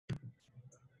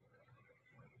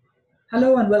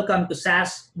Hello and welcome to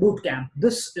SAS Bootcamp.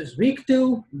 This is week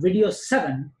 2, video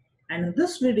 7, and in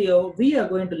this video we are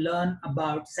going to learn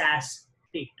about SAS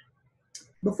Date.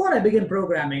 Before I begin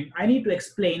programming, I need to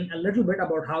explain a little bit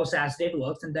about how SAS Date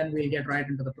works and then we'll get right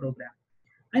into the program.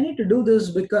 I need to do this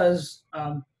because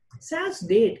SAS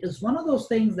Date is one of those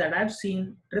things that I've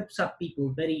seen trips up people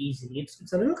very easily.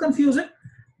 It's a little confusing,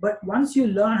 but once you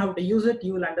learn how to use it,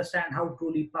 you will understand how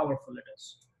truly powerful it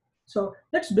is. So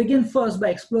let's begin first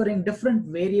by exploring different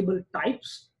variable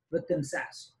types within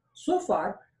SAS. So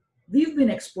far, we've been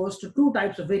exposed to two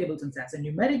types of variables in SAS, a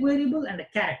numeric variable and a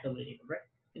character variable, right?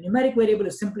 The numeric variable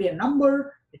is simply a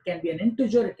number. It can be an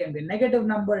integer, it can be a negative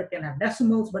number, it can have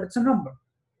decimals, but it's a number.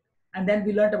 And then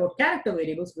we learned about character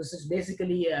variables, which is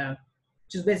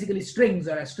basically strings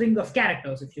or a string of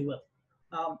characters, if you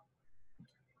will.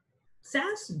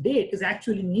 SAS Date is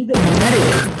actually neither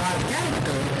numeric nor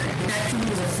character. It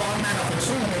actually is a format of its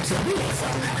own. It's a date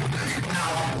format.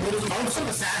 Now, there is also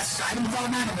the SAS time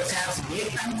format and the SAS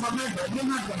Date time format, but we're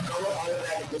not going to cover all of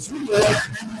that in this video.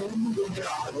 And we're only going to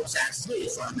talk about SAS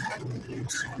Date format.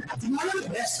 In order to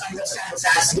best understand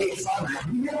SAS Date format,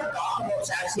 we have to talk about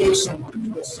SAS Date from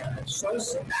two perspectives.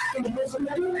 First, the back-end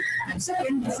perspective, and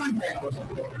second, the front-end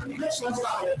perspective. Let's first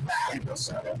talk about back-end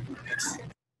perspective.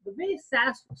 The way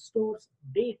SAS stores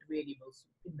date variables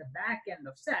in the back end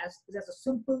of SAS is as a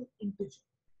simple integer,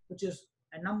 which is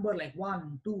a number like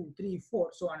 1, 2, 3,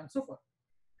 4, so on and so forth.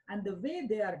 And the way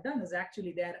they are done is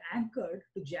actually they are anchored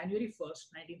to January 1st,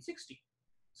 1960.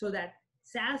 So that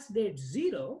SAS date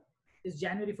 0 is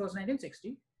January 1st,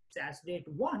 1960. SAS date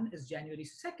 1 is January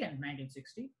 2nd,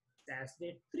 1960. SAS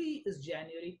date 3 is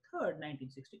January 3rd,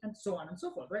 1960, and so on and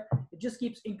so forth, right? It just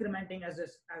keeps incrementing as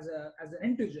an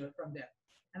integer from there.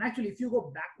 And actually, if you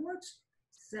go backwards,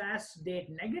 SAS date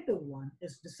 -1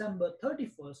 is December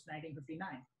 31st,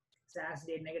 1959. SAS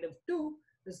date -2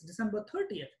 is December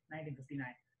 30th,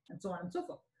 1959, and so on and so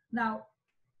forth. Now,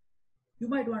 you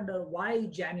might wonder why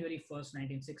January 1st,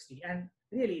 1960? And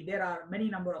really, there are many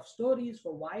number of stories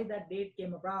for why that date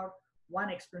came about. One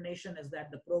explanation is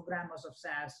that the programmers of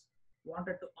SAS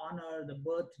wanted to honor the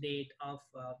birth date of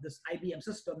this IBM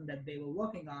system that they were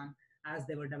working on as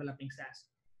they were developing SAS.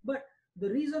 But the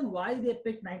reason why they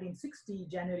picked 1960,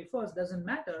 January 1st, doesn't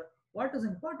matter. What is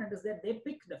important is that they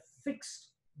picked the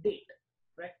fixed date,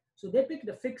 right? So they picked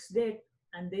the fixed date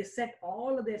and they set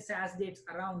all of their SAS dates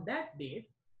around that date,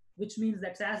 which means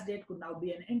that SAS date could now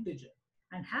be an integer.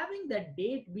 And having that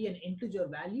date be an integer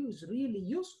value is really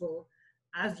useful,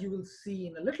 as you will see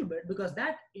in a little bit, because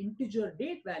that integer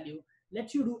date value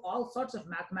lets you do all sorts of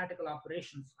mathematical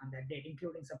operations on that date,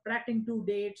 including subtracting two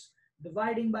dates,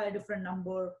 dividing by a different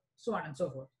number, so on and so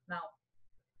forth. Now,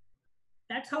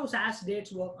 that's how SAS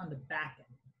dates work on the back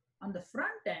end. On the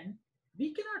front end,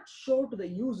 we cannot show to the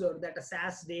user that a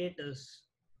SAS date is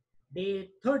day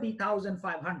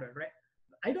 30,500, right?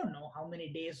 I don't know how many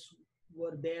days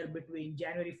were there between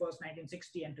January 1st,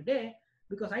 1960 and today,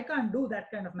 because I can't do that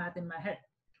kind of math in my head.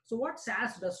 So what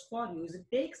SAS does for you is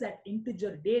it takes that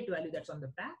integer date value that's on the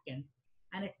back end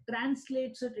and it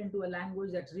translates it into a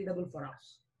language that's readable for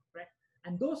us.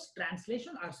 And those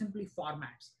translations are simply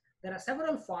formats. There are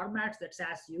several formats that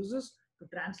SAS uses to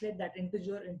translate that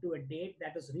integer into a date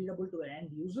that is readable to an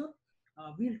end user.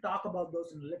 We'll talk about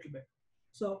those in a little bit.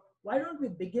 So why don't we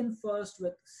begin first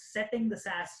with setting the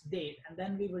SAS date, and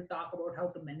then we will talk about how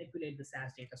to manipulate the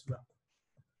SAS date as well.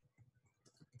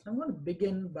 So I'm going to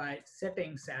begin by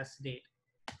setting SAS date.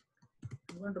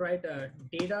 I'm going to write a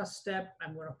data step.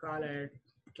 I'm going to call it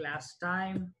class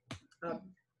time.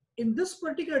 In this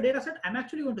particular data set, I'm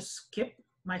actually going to skip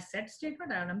my set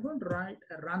statement and I'm going to write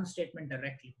a run statement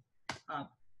directly.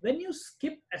 When you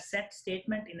skip a set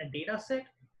statement in a data set,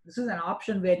 this is an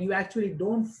option where you actually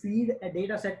don't feed a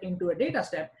data set into a data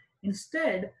step.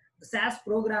 Instead, the SAS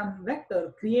program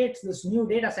vector creates this new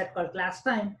data set called class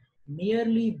time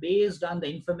merely based on the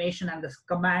information and the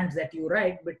commands that you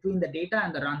write between the data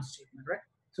and the run statement, right?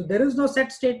 So there is no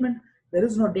set statement. There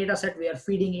is no data set we are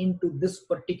feeding into this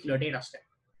particular data step.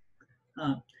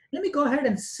 Let me go ahead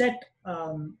and set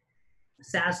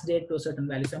SAS date to a certain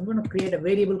value. So I'm going to create a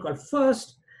variable called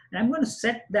first, and I'm going to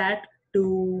set that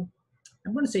to,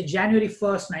 I'm going to say January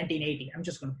 1st, 1980. I'm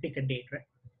just going to pick a date, right?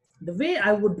 The way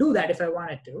I would do that if I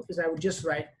wanted to is I would just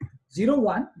write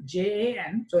 01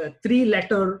 JAN, so a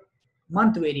 3-letter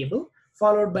month variable,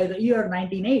 followed by the year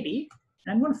 1980.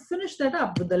 And I'm going to finish that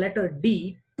up with the letter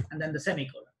D and then the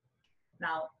semicolon.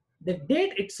 Now, the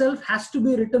date itself has to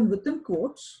be written within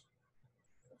quotes,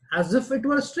 as if it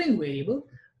were a string variable,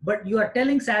 but you are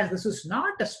telling SAS this is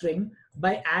not a string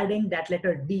by adding that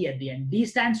letter D at the end. D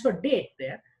stands for date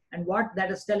there, And what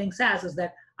that is telling SAS is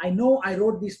that I know I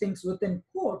wrote these things within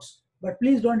quotes, but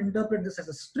please don't interpret this as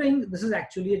a string. This is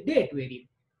actually a date variable,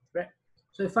 right?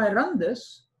 So if I run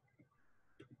this,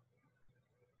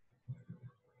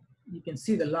 you can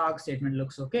see the log statement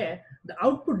looks okay. The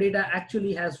output data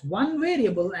actually has one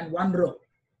variable and one row,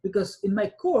 because in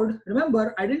my code,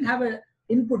 remember, I didn't have an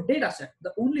input data set.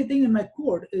 The only thing in my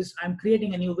code is I'm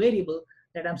creating a new variable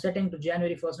that I'm setting to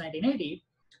January 1st, 1980.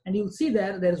 And you'll see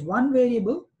there's one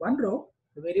variable, one row.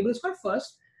 The variable is called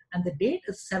first, and the date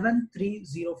is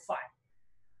 7305.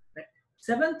 Right?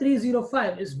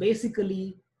 7305 is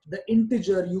basically the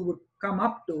integer you would come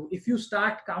up to if you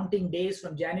start counting days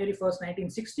from January 1st,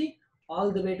 1960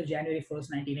 all the way to January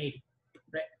 1st, 1980.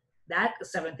 Right? That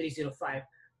is 7305.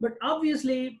 But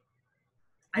obviously,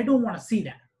 I don't want to see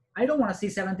that. I don't want to see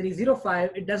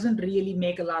 7305. It doesn't really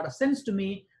make a lot of sense to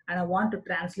me, and I want to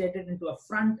translate it into a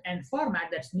front-end format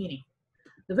that's meaningful.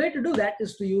 The way to do that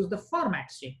is to use the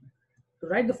format statement. To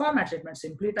write the format statement,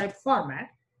 simply type format,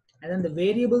 and then the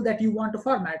variable that you want to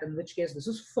format, in which case this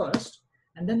is first,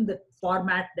 and then the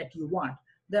format that you want.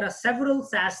 There are several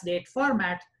SAS Date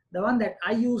formats. The one that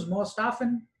I use most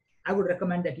often, I would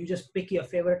recommend that you just pick your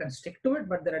favorite and stick to it,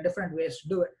 but there are different ways to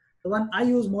do it. The one I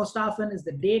use most often is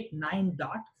the date 9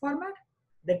 dot format.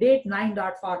 The date 9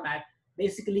 dot format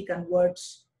basically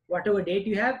converts whatever date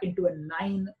you have into a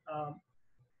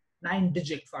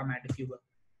 9-digit format, if you will.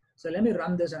 So let me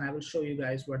run this and I will show you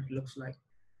guys what it looks like.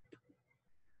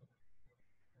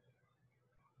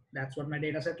 That's what my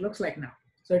data set looks like now.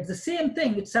 So it's the same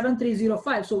thing, it's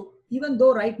 7305. So even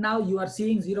though right now you are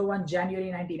seeing 01 January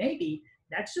 1980,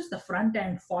 that's just the front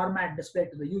end format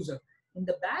displayed to the user. In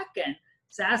the back end,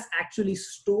 SAS actually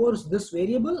stores this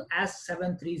variable as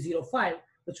 7305,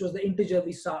 which was the integer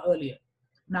we saw earlier.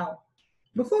 Now,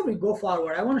 before we go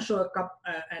forward, I want to show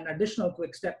an additional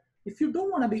quick step. If you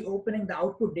don't want to be opening the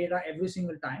output data every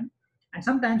single time, and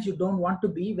sometimes you don't want to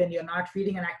be when you're not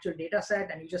feeding an actual data set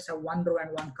and you just have one row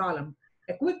and one column,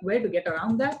 a quick way to get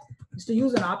around that is to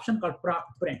use an option called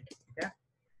proc print. Okay?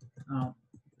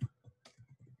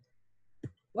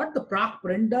 What the proc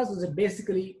print does is it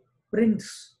basically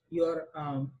prints your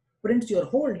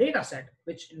whole data set,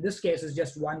 which in this case is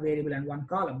just one variable and one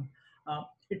column.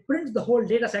 It prints the whole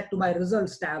data set to my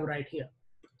results tab right here.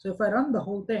 So if I run the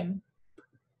whole thing,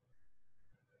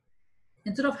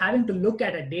 instead of having to look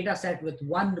at a data set with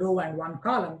one row and one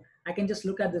column, I can just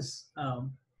look at this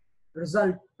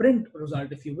print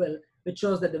result, if you will, which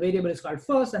shows that the variable is called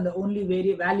first and the only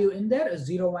value in there is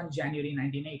 01 January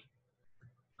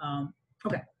 1980.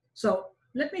 Okay, so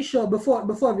let me show,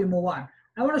 before we move on,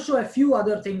 I want to show a few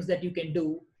other things that you can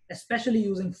do, especially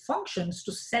using functions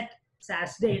to set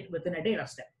SAS date within a data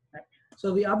step. Right?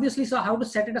 So we obviously saw how to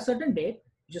set it a certain date.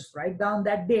 Just write down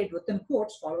that date within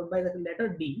quotes followed by the letter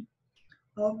D.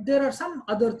 There are some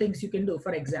other things you can do.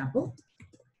 For example,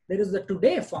 there is the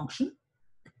today function.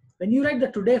 When you write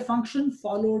the today function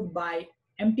followed by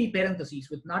empty parentheses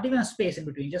with not even a space in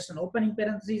between, just an opening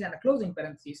parentheses and a closing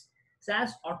parentheses,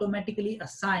 SAS automatically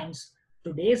assigns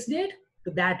today's date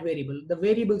to that variable. The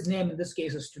variable's name in this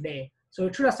case is today. So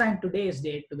it should assign today's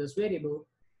date to this variable.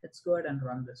 Let's go ahead and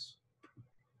run this.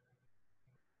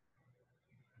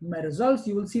 In my results,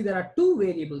 you will see there are two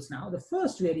variables now. The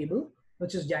first variable,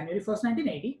 which is January 1st,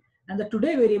 1980, and the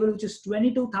today variable, which is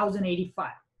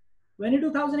 22,085.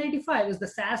 22,085 is the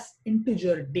SAS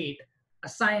integer date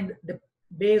assigned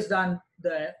based on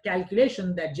the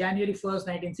calculation that January 1st,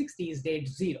 1960 is date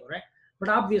 0, right? But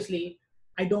obviously,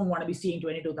 I don't want to be seeing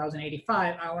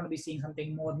 22,085. I want to be seeing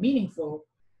something more meaningful,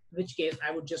 in which case I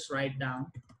would just write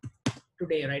down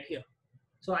today right here.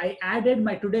 So I added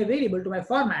my today variable to my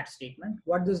format statement.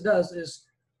 What this does is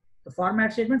the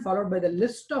format statement followed by the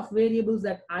list of variables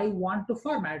that I want to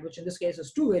format, which in this case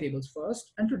is two variables,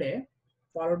 first and today,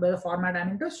 followed by the format I'm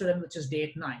interested in, which is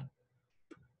date 9.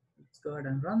 Let's go ahead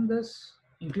and run this,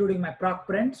 including my proc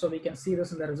print, so we can see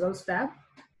this in the results tab.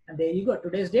 And there you go.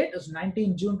 Today's date is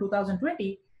 19 June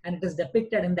 2020, and it is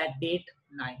depicted in that date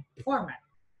 9 format.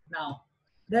 Now,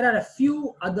 there are a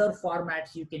few other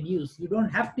formats you can use. You don't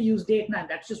have to use date 9.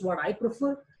 That's just what I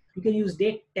prefer. You can use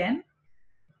date 10,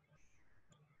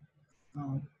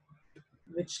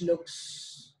 which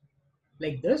looks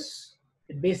like this.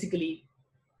 It basically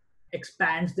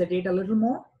expands the date a little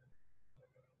more.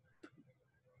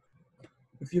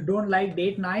 If you don't like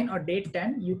date 9 or date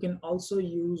 10, you can also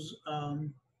use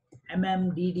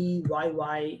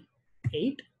MMDDYY8.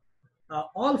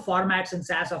 All formats in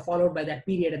SAS are followed by that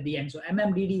period at the end. So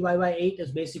MMDDYY8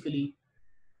 is basically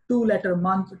 2-letter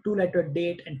month, 2-letter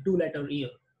date, and 2-letter year.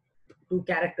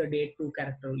 2-character date,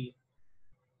 2-character year.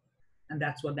 And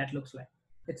that's what that looks like.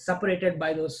 It's separated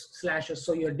by those slashes,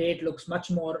 so your date looks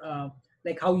much more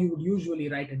like how you would usually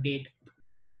write a date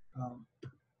um,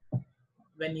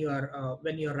 when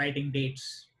you're writing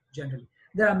dates generally.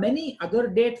 There are many other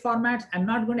date formats. I'm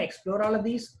not going to explore all of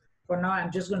these for now.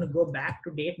 I'm just going to go back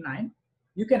to date 9.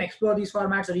 You can explore these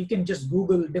formats, or you can just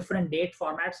Google different date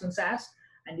formats in SAS,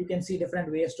 and you can see different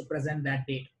ways to present that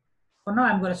date. For now,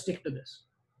 I'm going to stick to this.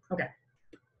 Okay,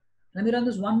 let me run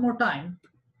this one more time.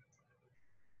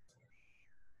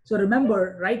 So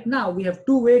remember, right now we have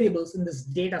two variables in this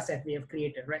data set we have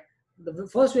created, right? The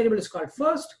first variable is called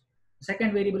first, the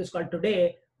second variable is called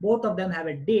today. Both of them have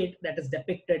a date that is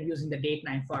depicted using the date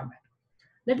 9 format.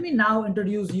 Let me now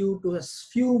introduce you to a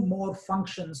few more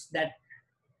functions that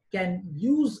can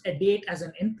use a date as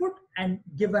an input and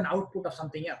give an output of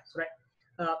something else,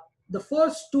 right? The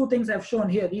first two things I've shown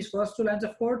here, these first two lines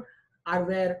of code, are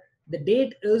where the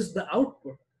date is the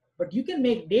output, but you can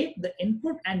make date the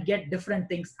input and get different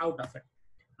things out of it.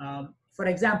 For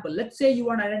example, let's say you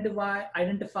want to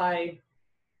identify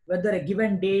whether a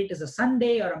given date is a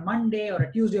Sunday or a Monday or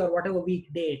a Tuesday or whatever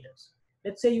weekday it is.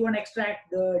 Let's say you want to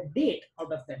extract the date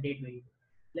out of that date variable.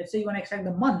 Let's say you want to extract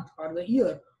the month or the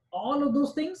year. All of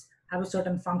those things have a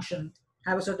certain function,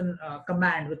 have a certain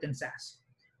command within SAS.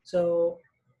 So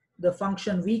the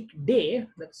function weekday,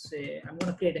 let's say I'm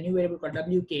going to create a new variable called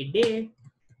wkday.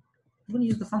 I'm going to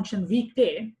use the function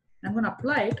weekday, and I'm going to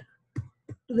apply it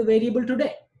to the variable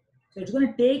today. So it's going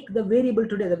to take the variable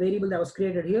today, the variable that was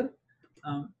created here.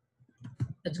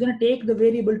 It's going to take the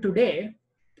variable today,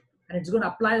 and it's going to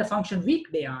apply the function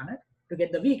weekday on it to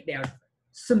get the weekday out of it.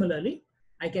 Similarly,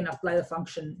 I can apply the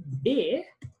function day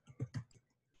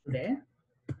today.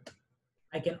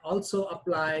 I can also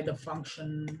apply the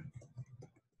function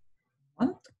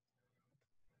month.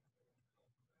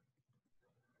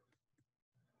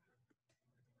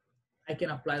 I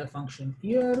can apply the function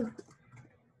year.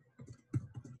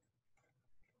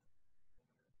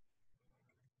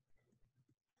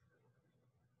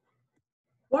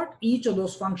 What each of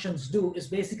those functions do is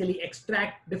basically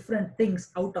extract different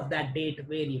things out of that date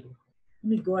variable. Let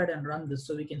me go ahead and run this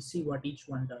so we can see what each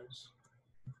one does.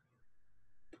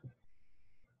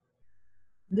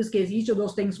 In this case, each of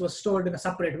those things was stored in a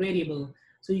separate variable.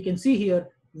 So you can see here,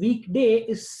 weekday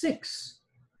is 6.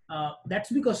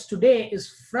 That's because today is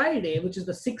Friday, which is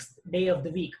the 6th day of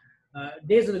the week.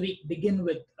 Days of the week begin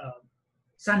with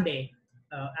Sunday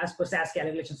as per SAS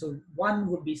calculation. So 1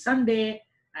 would be Sunday,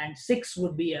 and 6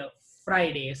 would be a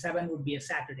Friday, 7 would be a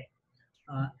Saturday.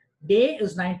 Day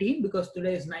is 19 because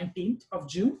today is 19th of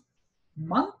June.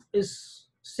 Month is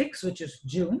 6, which is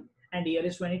June, and year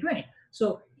is 2020.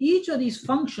 So each of these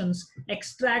functions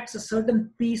extracts a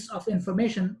certain piece of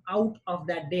information out of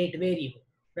that date variable,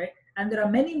 right? And there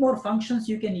are many more functions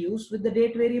you can use with the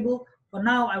date variable. For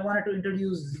now, I wanted to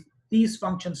introduce these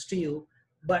functions to you,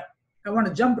 but I want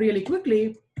to jump really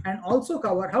quickly and also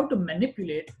cover how to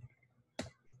manipulate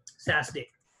SAS Date.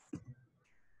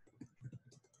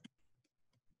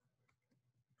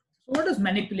 So what does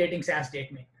manipulating SAS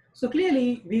Date mean? So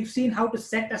clearly, we've seen how to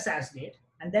set a SAS Date,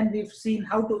 and then we've seen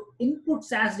how to input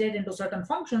SAS Date into certain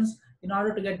functions in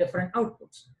order to get different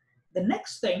outputs. The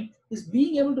next thing is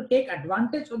being able to take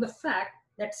advantage of the fact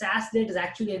that SAS Date is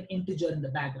actually an integer in the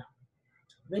background.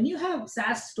 When you have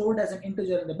SAS stored as an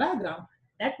integer in the background,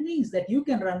 that means that you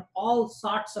can run all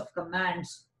sorts of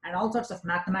commands and all sorts of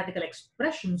mathematical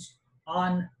expressions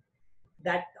on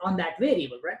that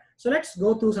variable, right? So let's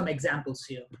go through some examples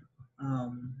here.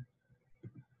 I'm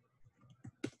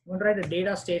going to write a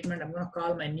data statement. I'm going to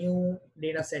call my new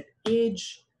data set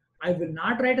age. I will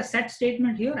not write a set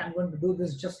statement here. I'm going to do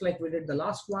this just like we did the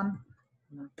last one.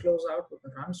 I'm going to close out with a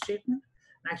run statement.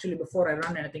 Actually, before I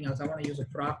run anything else, I want to use a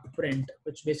proc print,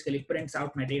 which basically prints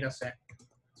out my data set.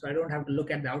 So I don't have to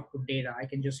look at the output data. I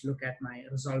can just look at my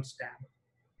results tab.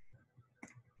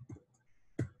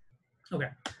 Okay,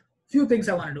 few things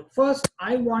I want to do. First,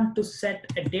 I want to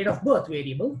set a date of birth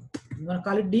variable. I'm going to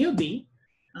call it DOB.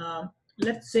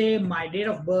 Let's say my date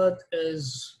of birth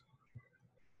is,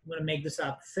 I'm going to make this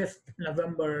up, 5th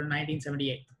November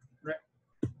 1978.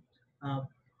 Right?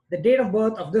 The date of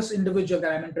birth of this individual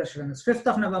that I'm interested in is 5th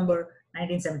of November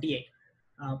 1978.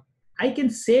 I can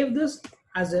save this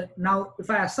as a, now if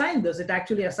I assign this, it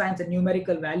actually assigns a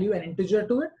numerical value, an integer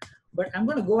to it, but I'm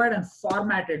going to go ahead and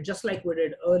format it just like we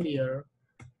did earlier.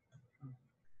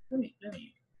 Let me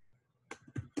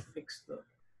fix the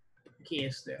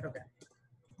case there. Okay.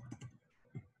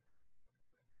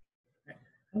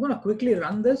 I'm going to quickly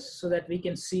run this so that we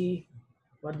can see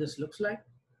what this looks like.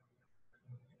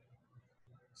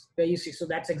 There you see, so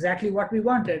that's exactly what we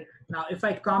wanted. Now, if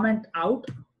I comment out,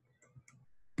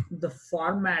 the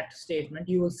format statement,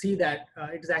 you will see that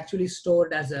it is actually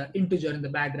stored as an integer in the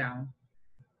background,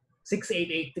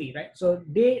 6883, right? So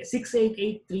day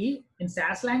 6883 in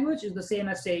SAS language is the same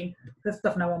as saying 5th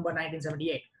of November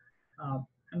 1978.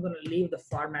 I'm going to leave the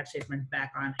format statement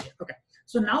back on here. Okay,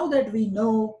 so now that we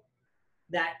know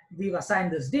that we've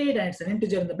assigned this date and it's an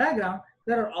integer in the background,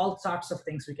 there are all sorts of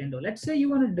things we can do. Let's say you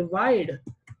want to divide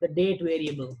the date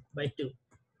variable by 2.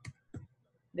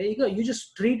 There you go. You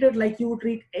just treat it like you would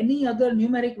treat any other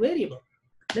numeric variable.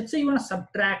 Let's say you want to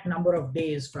subtract number of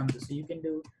days from this. So you can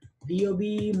do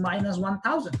DOB minus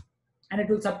 1000 and it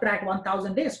will subtract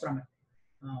 1000 days from it.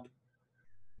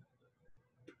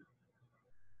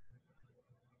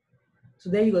 So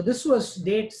there you go. This was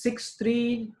date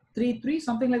 6333,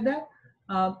 something like that.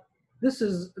 This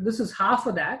is half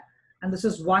of that, and this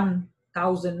is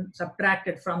 1000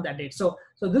 subtracted from that date. So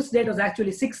this date was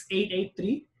actually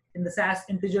 6883 in the SAS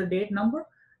integer date number.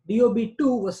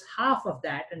 DOB2 was half of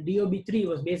that, and DOB3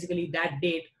 was basically that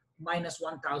date minus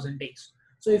 1000 days.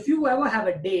 So if you ever have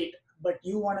a date, but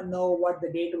you want to know what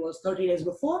the date was 30 days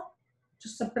before,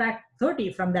 just subtract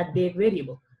 30 from that date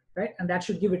variable, right? And that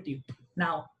should give it to you.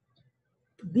 Now,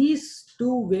 these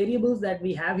two variables that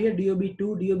we have here, DOB2,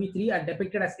 DOB3, are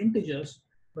depicted as integers,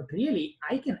 but really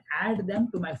I can add them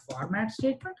to my format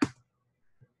statement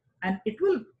and it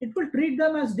will treat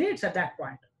them as dates at that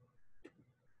point.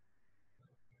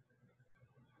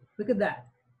 Look at that.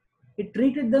 It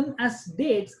treated them as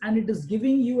dates and it is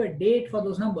giving you a date for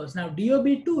those numbers. Now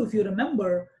DOB2, if you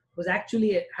remember, was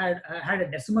actually had a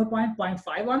decimal point,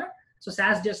 0.5 on it. So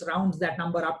SAS just rounds that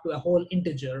number up to a whole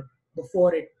integer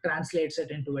before it translates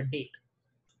it into a date.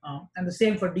 And the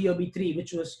same for DOB3,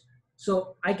 which was,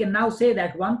 so I can now say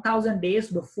that 1000 days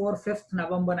before 5th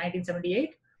November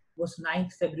 1978 was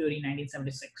 9th February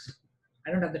 1976.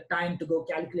 I don't have the time to go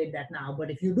calculate that now,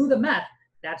 but if you do the math,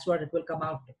 that's what it will come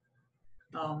out to.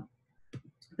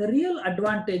 The real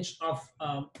advantage of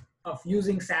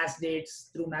using SAS dates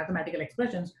through mathematical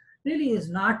expressions really is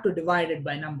not to divide it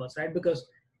by numbers, right? Because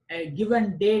a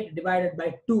given date divided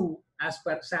by 2 as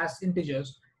per SAS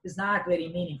integers is not very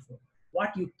meaningful.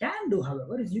 What you can do,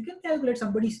 however, is you can calculate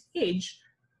somebody's age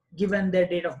given their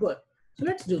date of birth. So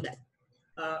let's do that.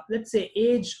 Let's say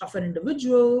age of an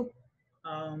individual.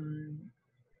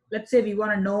 Let's say we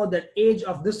want to know the age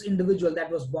of this individual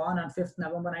that was born on 5th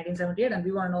November 1978, and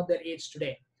we want to know their age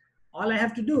today. All I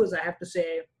have to do is I have to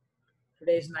say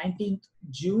today is 19th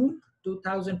June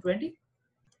 2020,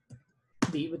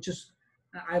 which is,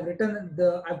 I've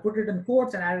put it in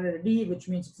quotes and added a D, which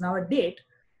means it's now a date.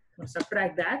 I'm going to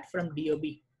subtract that from DOB.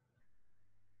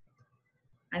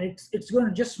 And it's going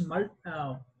to just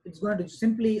it's going to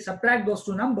simply subtract those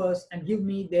two numbers and give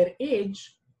me their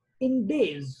age in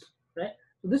days, right?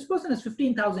 So this person is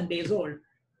 15,000 days old,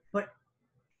 but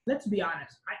let's be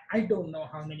honest, I don't know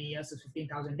how many years is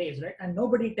 15,000 days, right? And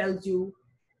nobody tells you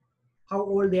how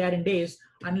old they are in days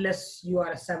unless you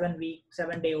are a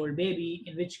 7-day-old baby,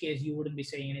 in which case you wouldn't be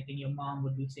saying anything. Your mom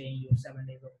would be saying you're 7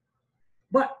 days old.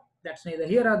 But that's neither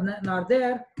here nor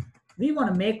there. We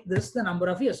want to make this the number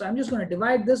of years. So I'm just going to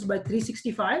divide this by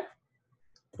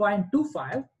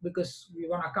 365.25 because we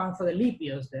want to account for the leap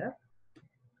years there.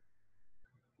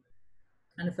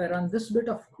 And if I run this bit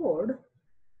of code,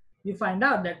 you find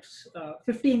out that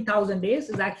 15,000 days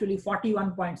is actually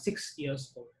 41.6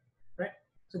 years old, right?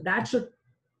 So that should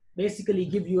basically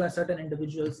give you a certain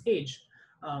individual's age.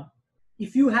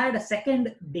 If you had a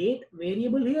second date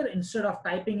variable here, instead of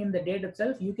typing in the date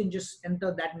itself, you can just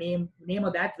enter that name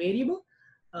of that variable.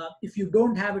 If you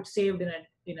don't have it saved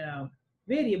in a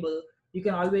variable, you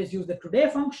can always use the today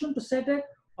function to set it,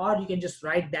 or you can just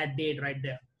write that date right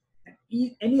there.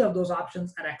 Any of those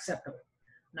options are acceptable.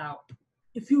 Now,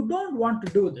 if you don't want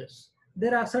to do this,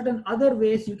 there are certain other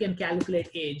ways you can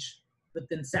calculate age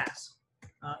within SAS.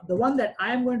 The one that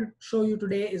I am going to show you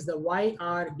today is the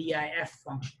YRDIF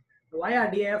function. The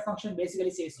YRDIF function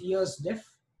basically says years diff,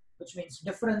 which means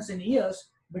difference in years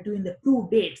between the two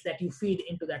dates that you feed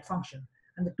into that function.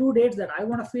 And the two dates that I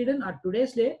want to feed in are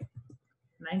today's date,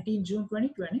 19 June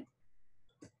 2020,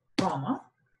 comma,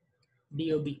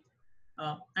 DOB.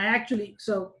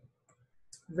 So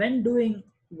when doing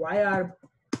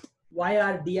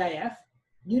YRDIF,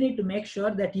 you need to make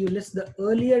sure that you list the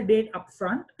earlier date up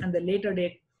front and the later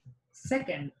date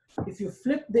second. If you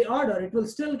flip the order, it will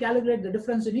still calculate the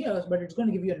difference in years, but it's going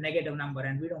to give you a negative number,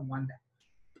 and we don't want that.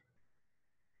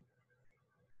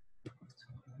 So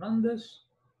run this,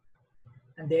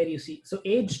 and there you see. So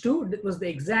age 2 was the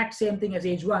exact same thing as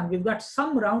age 1. We've got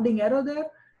some rounding error there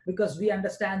because we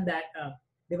understand that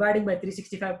dividing by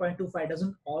 365.25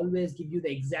 doesn't always give you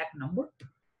the exact number.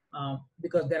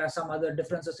 because there are some other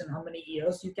differences in how many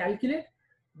years you calculate.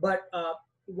 But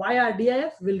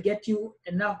YRDIF will get you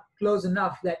close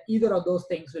enough that either of those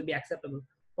things will be acceptable.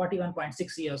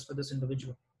 41.6 years for this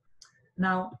individual.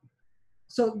 Now,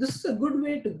 so this is a good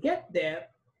way to get there.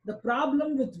 The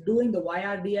problem with doing the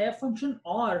YRDIF function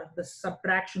or the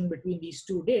subtraction between these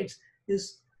two dates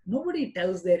is nobody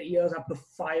tells their years up to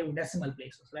 5 decimal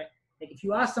places, right? Like if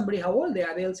you ask somebody how old they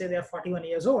are, they'll say they're 41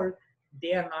 years old.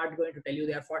 They are not going to tell you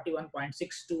they are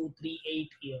 41.6238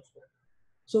 years old.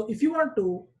 So if you want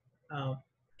to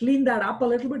clean that up a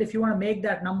little bit, if you want to make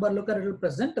that number look a little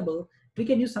presentable, we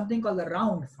can use something called the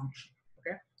round function.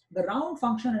 Okay, the round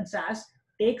function in SAS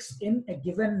takes in a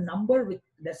given number with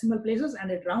decimal places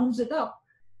and it rounds it up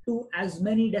to as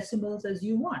many decimals as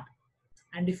you want.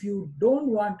 And if you don't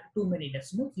want too many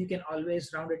decimals, you can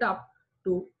always round it up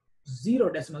to 0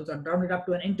 decimals or round it up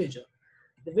to an integer.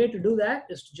 The way to do that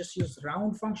is to just use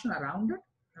round function around it.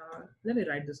 Let me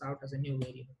write this out as a new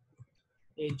variable.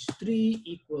 Age 3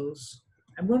 equals,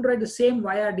 I'm going to write the same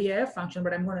YRDIF function,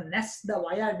 but I'm going to nest the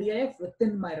YRDIF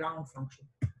within my round function.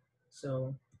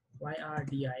 So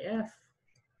YRDIF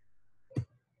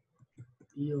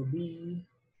EOB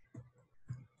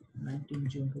 19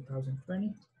 June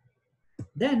 2020.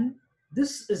 Then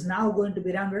this is now going to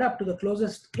be rounded up to the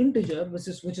closest integer, which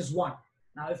is 1.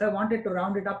 Now, if I wanted to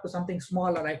round it up to something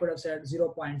smaller, I could have said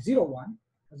 0.01 or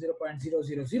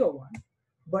 0.0001,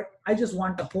 but I just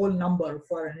want a whole number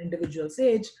for an individual's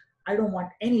age. I don't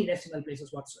want any decimal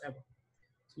places whatsoever.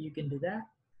 So you can do that.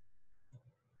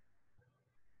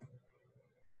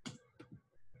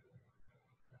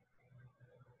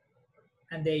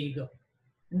 And there you go.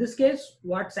 In this case,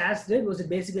 what SAS did was it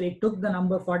basically took the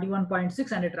number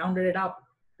 41.6 and it rounded it up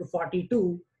to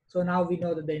 42. So now we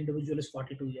know that the individual is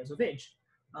 42 years of age.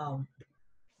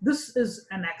 This is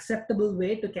an acceptable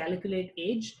way to calculate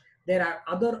age. There are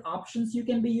other options you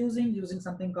can be using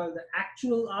something called the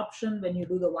actual option when you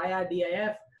do the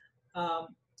YRDIF.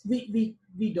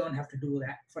 We don't have to do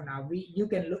that for now. You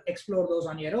can explore those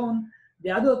on your own. The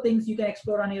other things you can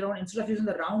explore on your own, instead of using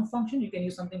the round function, you can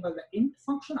use something called the int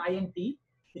function, int,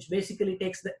 which basically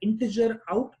takes the integer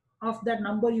out of that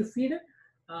number you feed it.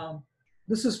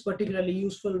 This is particularly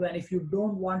useful when if you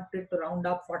don't want it to round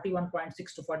up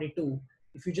 41.6 to 42,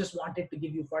 if you just want it to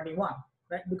give you 41,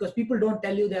 right? Because people don't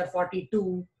tell you they're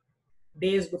 42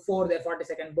 days before their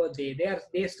 42nd birthday.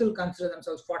 They still consider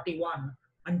themselves 41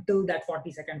 until that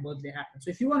 42nd birthday happens. So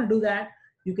if you want to do that,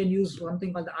 you can use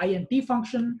something called the int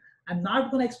function. I'm not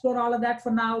going to explore all of that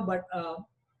for now, but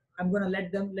I'm going to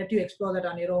let you explore that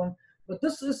on your own. But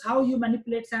this is how you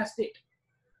manipulate SAS Date.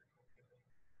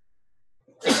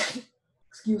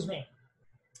 Excuse me.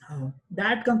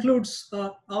 That concludes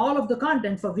all of the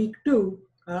content for week 2.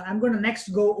 I'm going to next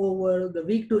go over the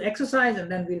week 2 exercise,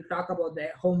 and then we'll talk about the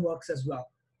homeworks as well.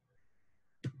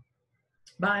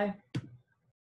 Bye.